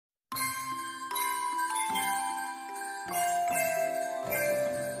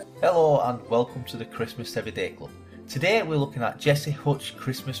Hello and welcome to the Christmas Everyday Club. Today we're looking at Jesse Hutch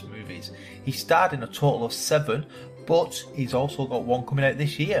Christmas Movies. He starred in a total of 7, but he's also got one coming out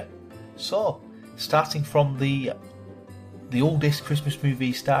this year. So, starting from the oldest Christmas movie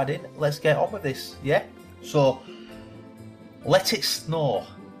he starred in, let's get on with this, yeah? So, Let It Snow.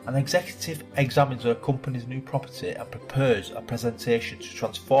 An executive examines her company's new property and prepares a presentation to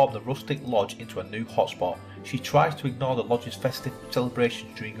transform the rustic lodge into a new hotspot. She tries to ignore the lodge's festive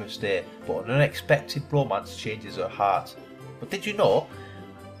celebrations during her stay, but an unexpected romance changes her heart. But did you know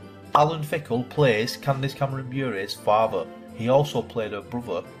Alan Fickle plays Candace Cameron Bure's father? He also played her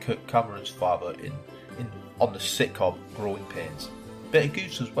brother Kirk Cameron's father on the sitcom Growing Pains. Bit of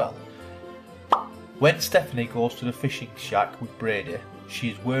goose as well. When Stephanie goes to the fishing shack with Brady, she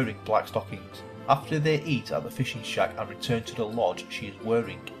is wearing black stockings. After they eat at the fishing shack and return to the lodge, she is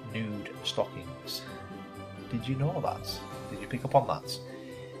wearing nude stockings. Did you know that? Did you pick up on that?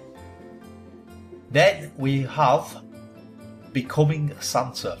 Then we have Becoming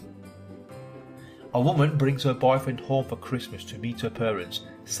Santa. A woman brings her boyfriend home for Christmas to meet her parents,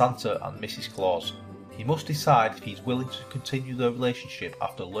 Santa and Mrs. Claus. He must decide if he's willing to continue the relationship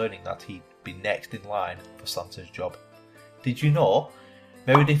after learning that he'd be next in line for Santa's job. Did you know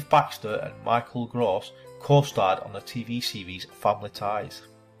Meredith Baxter and Michael Gross co-starred on the TV series Family Ties?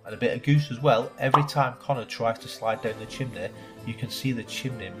 And a bit of goose as well, every time Connor tries to slide down the chimney, you can see the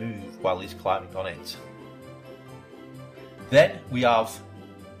chimney move while he's climbing on it. Then we have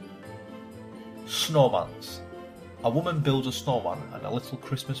Snowmans. A woman builds a snowman and a little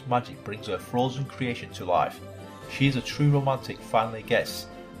Christmas magic brings her frozen creation to life. She is a true romantic, finally gets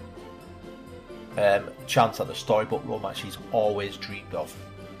chance at the storybook romance she's always dreamed of.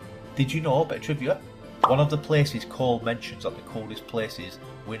 Did you know, a bit of trivia, one of the places Cole mentions at the coldest places,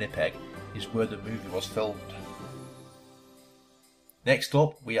 Winnipeg, is where the movie was filmed. Next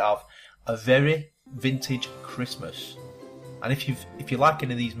up we have A Very Vintage Christmas. And if you like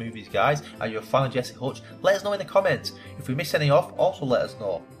any of these movies, guys, and you're a fan of Jesse Hutch, let us know in the comments. If we miss any off, also let us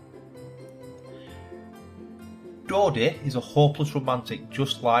know. Dodie is a hopeless romantic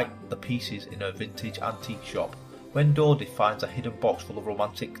just like the pieces in her vintage antique shop. When Dodie finds a hidden box full of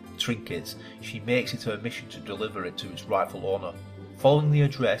romantic trinkets, she makes it her mission to deliver it to its rightful owner. Following the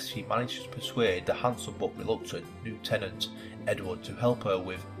address, she manages to persuade the handsome but reluctant new tenant, Edward, to help her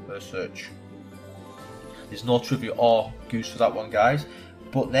with her search. There's no trivia or goose for that one, guys.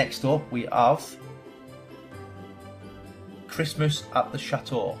 But next up we have Christmas at the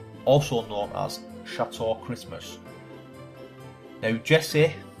Chateau, also known as Chateau Christmas. Now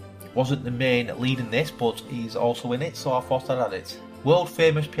Jesse wasn't the main lead in this, but he's also in it, so I thought I'd add it. World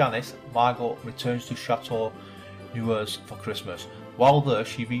famous pianist Margot returns to Chateau Neuers for Christmas. While there,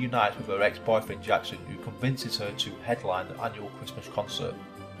 she reunites with her ex-boyfriend Jackson, who convinces her to headline the annual Christmas concert.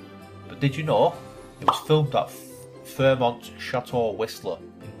 But did you know it was filmed at Fairmont Chateau Whistler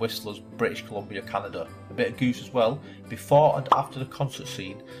in Whistler's British Columbia, Canada? A bit of goose as well. Before and after the concert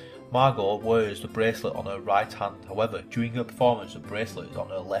scene, Margot wears the bracelet on her right hand. However, during her performance, the bracelet is on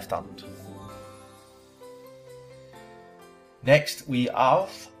her left hand. Next, we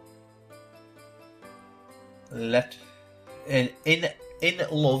have In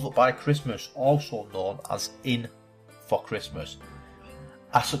Love by Christmas, also known as In for Christmas.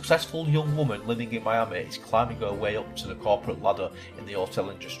 A successful young woman living in Miami is climbing her way up to the corporate ladder in the hotel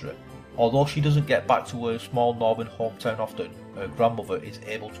industry. Although she doesn't get back to her small northern hometown often, her grandmother is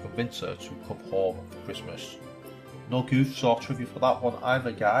able to convince her to come home for Christmas. No goofs or trivia for that one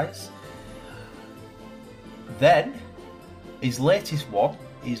either, guys. Then, his latest one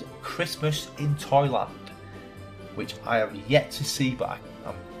is Christmas in Toyland, which I have yet to see, but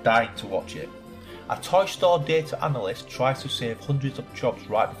I'm dying to watch it. A toy store data analyst tries to save hundreds of jobs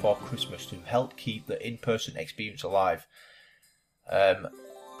right before Christmas to help keep the in-person experience alive.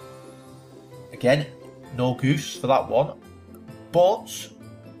 Again, no goose for that one, but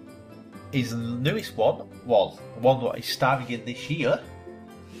his newest one, well, the one that he's starring in this year,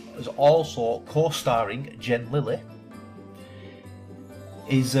 is also co-starring Jen Lilly,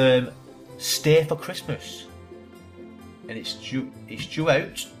 is Stay for Christmas, and it's due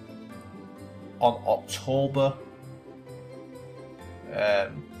out on October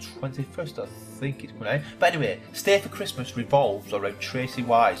 21st, I think it's coming out. But anyway, Stay for Christmas revolves around Tracy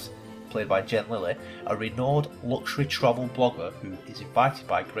Wise, played by Jen Lilly, a renowned luxury travel blogger who is invited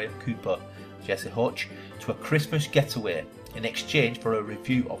by Graham Cooper, Jesse Hutch, to a Christmas getaway in exchange for a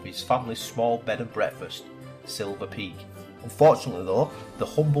review of his family's small bed and breakfast, Silver Peak. Unfortunately though, the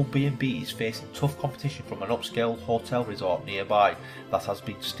humble B&B is facing tough competition from an upscale hotel resort nearby that has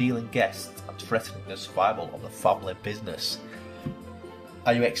been stealing guests and threatening the survival of the family business.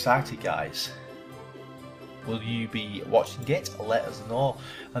 Are you excited, guys? Will you be watching it? Let us know.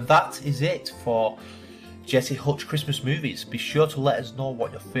 And that is it for Jesse Hutch Christmas Movies. Be sure to let us know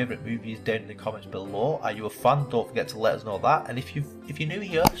what your favourite movie is down in the comments below. Are you a fan? Don't forget to let us know that. And if you're new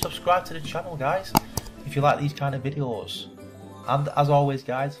here, subscribe to the channel, guys, if you like these kind of videos. And as always,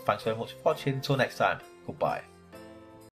 guys, thanks very much for watching. Until next time, goodbye.